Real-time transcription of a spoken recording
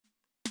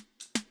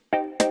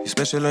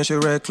special and she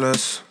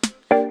reckless.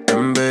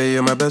 Baby,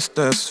 you're my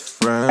bestest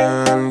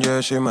friend, yeah,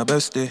 she my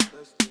bestie.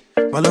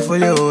 My love for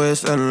you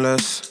is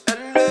endless.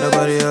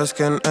 Nobody else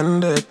can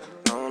end it.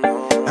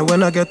 And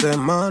when I get the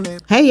money.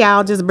 Hey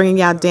y'all, just bringing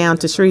y'all down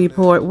to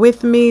Shreveport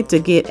with me to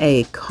get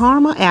a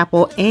caramel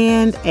apple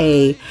and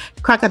a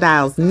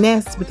Crocodile's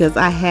nest because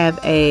I have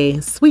a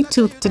sweet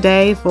tooth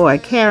today for a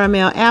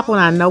caramel apple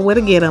and I know where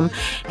to get them.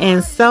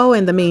 And so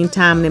in the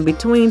meantime and in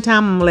between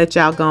time, I'm gonna let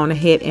y'all go on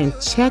ahead and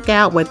check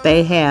out what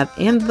they have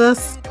in the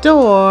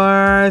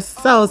store.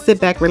 So sit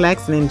back,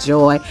 relax, and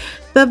enjoy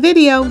the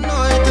video.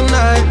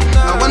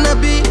 I wanna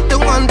be the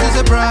one to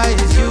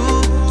surprise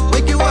you.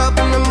 Wake you up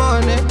in the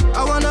morning.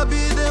 I wanna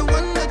be the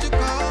one that you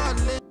call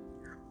it.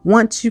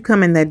 Once you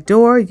come in that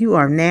door, you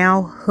are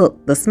now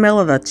hooked. The smell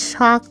of the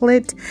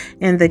chocolate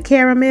and the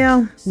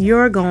caramel,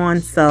 you're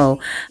gone. So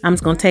I'm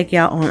just gonna take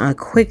y'all on a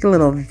quick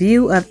little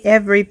view of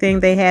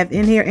everything they have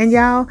in here. And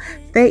y'all,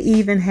 they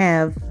even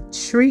have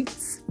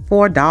treats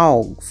for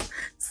dogs.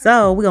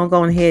 So we're gonna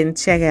go ahead and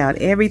check out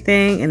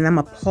everything, and I'm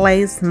gonna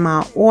place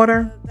my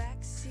order.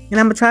 And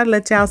I'm going to try to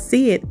let y'all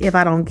see it if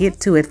I don't get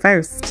to it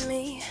first.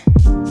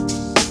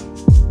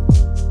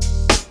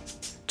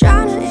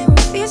 Drowning in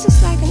what feels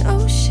just like an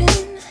ocean.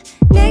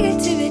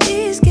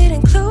 Negativity is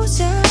getting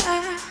closer.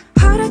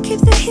 Hard to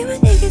keep the heat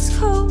when it gets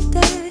colder.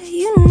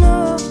 You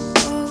know,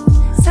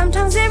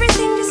 sometimes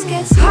everything just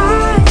gets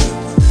hard.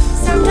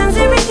 Sometimes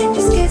everything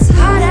just gets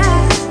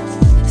harder.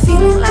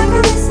 Feeling like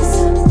I'm missing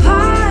some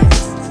parts.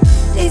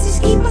 Days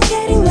just keep on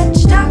getting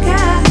much darker.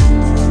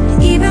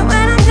 Even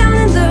when I'm down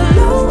in the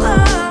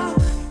lower.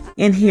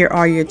 And here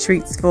are your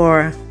treats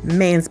for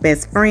man's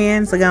best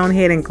friend. So go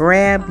ahead and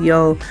grab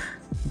your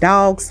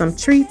dog some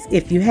treats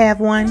if you have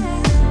one.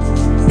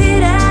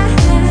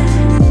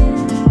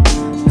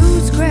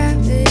 Lose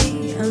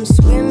gravity, I'm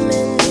swimming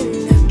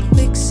in the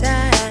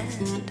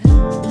quicksand.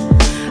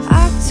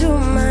 Up to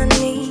my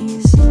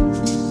knees.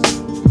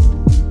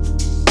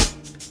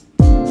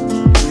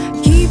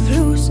 Keep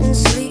losing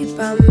sleep,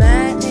 I'm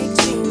at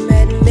extreme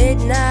at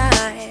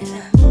midnight.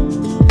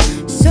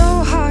 So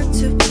hard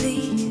to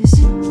please.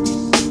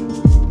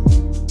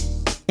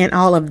 And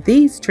all of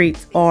these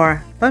treats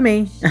are for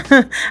me.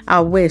 I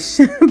wish.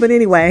 But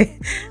anyway,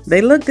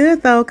 they look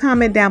good though.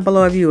 Comment down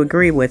below if you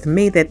agree with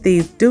me that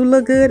these do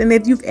look good. And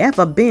if you've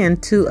ever been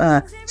to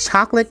a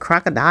chocolate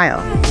crocodile.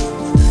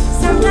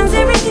 Sometimes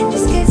everything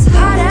just gets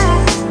harder.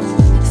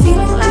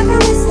 Feeling like I'm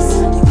missing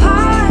some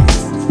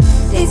parts.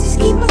 Days just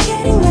keep on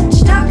getting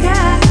much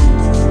darker.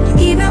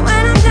 Even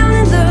when I'm down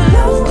in the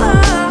lower.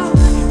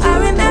 I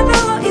remember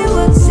what you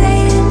were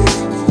saying.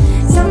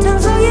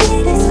 Sometimes all you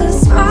need is a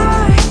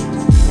spark.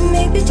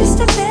 Maybe just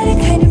a better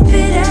kind of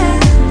bitter,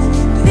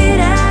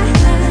 bitter,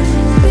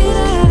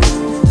 bitter,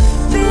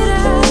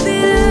 bitter,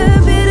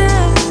 bitter, bitter,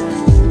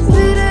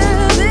 bitter,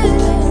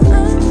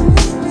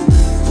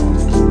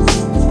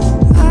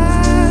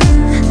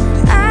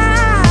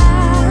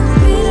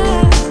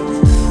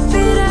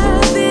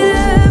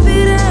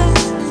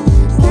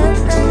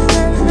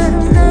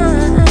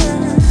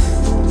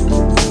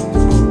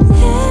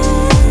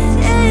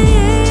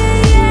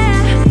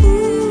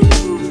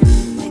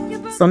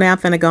 So now I'm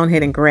finna go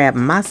ahead and grab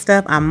my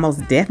stuff. I'm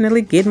most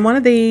definitely getting one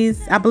of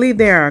these. I believe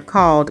they are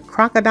called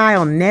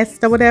Crocodile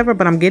Nest or whatever,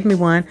 but I'm getting me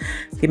one.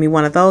 Give me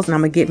one of those and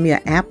I'm gonna get me an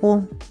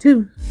apple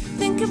too.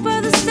 Think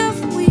about the stuff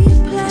we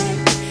play.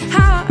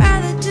 How I'd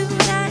rather do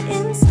that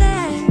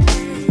instead.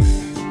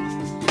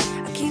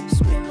 I keep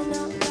screaming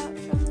out loud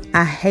from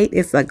I hate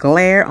it's a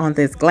glare on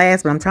this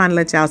glass, but I'm trying to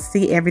let y'all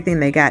see everything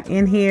they got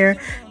in here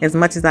as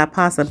much as I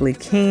possibly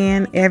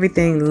can.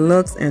 Everything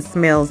looks and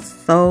smells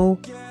so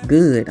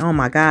good. Oh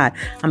my God.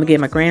 I'm gonna get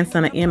my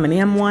grandson an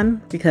M&M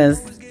one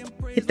because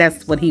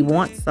that's what he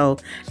wants, so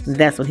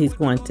that's what he's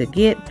going to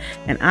get.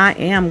 And I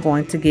am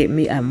going to get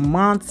me a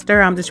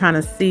monster. I'm just trying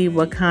to see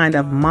what kind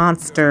of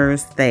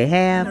monsters they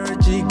have.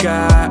 Energy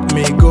got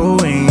me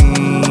going.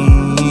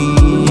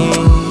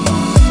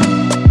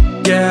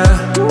 Yeah,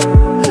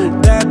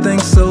 that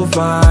thing's so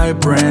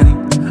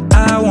vibrant.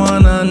 I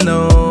wanna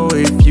know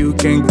if you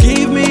can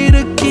give me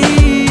the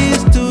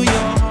keys to your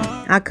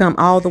heart. I come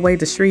all the way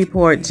to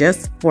Shreveport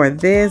just for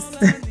this.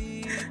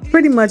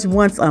 Pretty much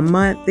once a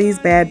month. These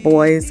bad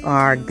boys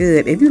are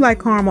good. If you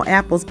like caramel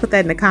apples, put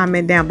that in the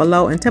comment down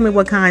below and tell me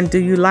what kind do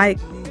you like.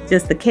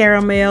 Just the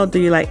caramel? Do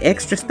you like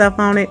extra stuff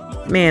on it?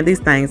 Man, these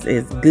things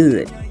is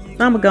good.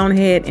 So I'm gonna go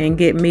ahead and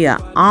get me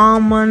an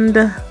almond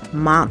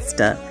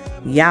monster.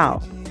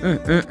 Y'all.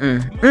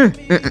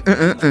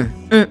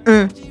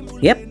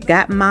 Yep,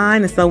 got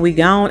mine, and so we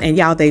gone. And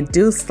y'all, they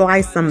do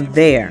slice them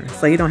there,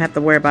 so you don't have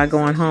to worry about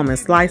going home and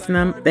slicing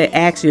them. They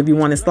ask you if you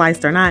want it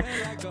sliced or not.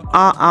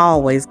 I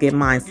always get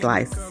mine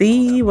sliced.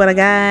 See what I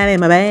got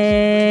in my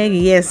bag?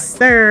 Yes,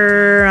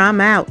 sir.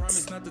 I'm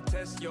out.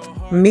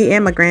 Me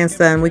and my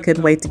grandson, we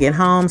couldn't wait to get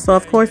home, so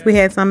of course we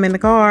had some in the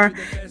car.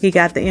 He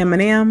got the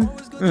M&M,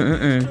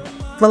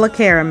 full of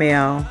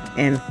caramel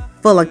and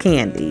full of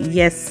candy.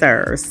 Yes,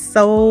 sir.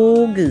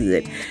 So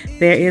good.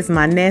 There is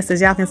my nest. As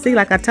y'all can see,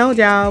 like I told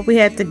y'all, we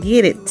had to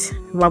get it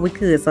while we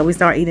could. So we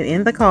started eating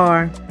in the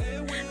car.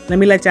 Let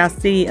me let y'all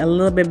see a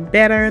little bit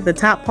better the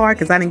top part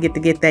because I didn't get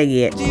that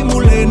yet.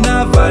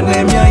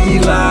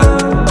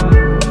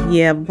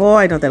 Yeah,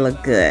 boy, don't that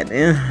look good.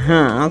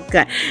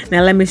 Okay,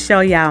 now let me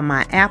show y'all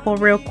my apple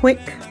real quick.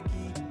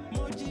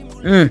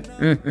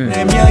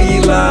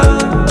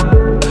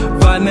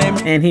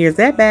 And here's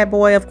that bad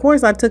boy. Of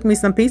course, I took me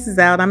some pieces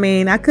out. I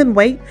mean, I couldn't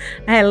wait.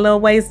 I had a little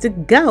ways to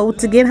go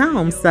to get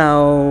home.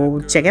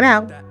 So check it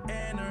out.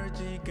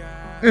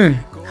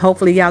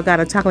 Hopefully y'all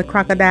got a chocolate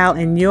crocodile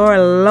in your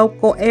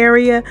local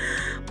area.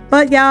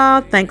 But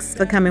y'all, thanks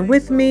for coming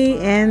with me,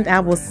 and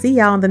I will see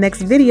y'all in the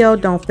next video.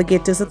 Don't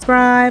forget to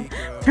subscribe,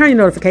 turn your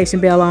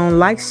notification bell on,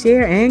 like,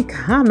 share, and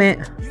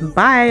comment.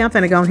 Bye. I'm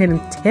finna go ahead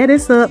and tear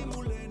this up.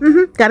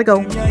 Gotta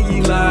go.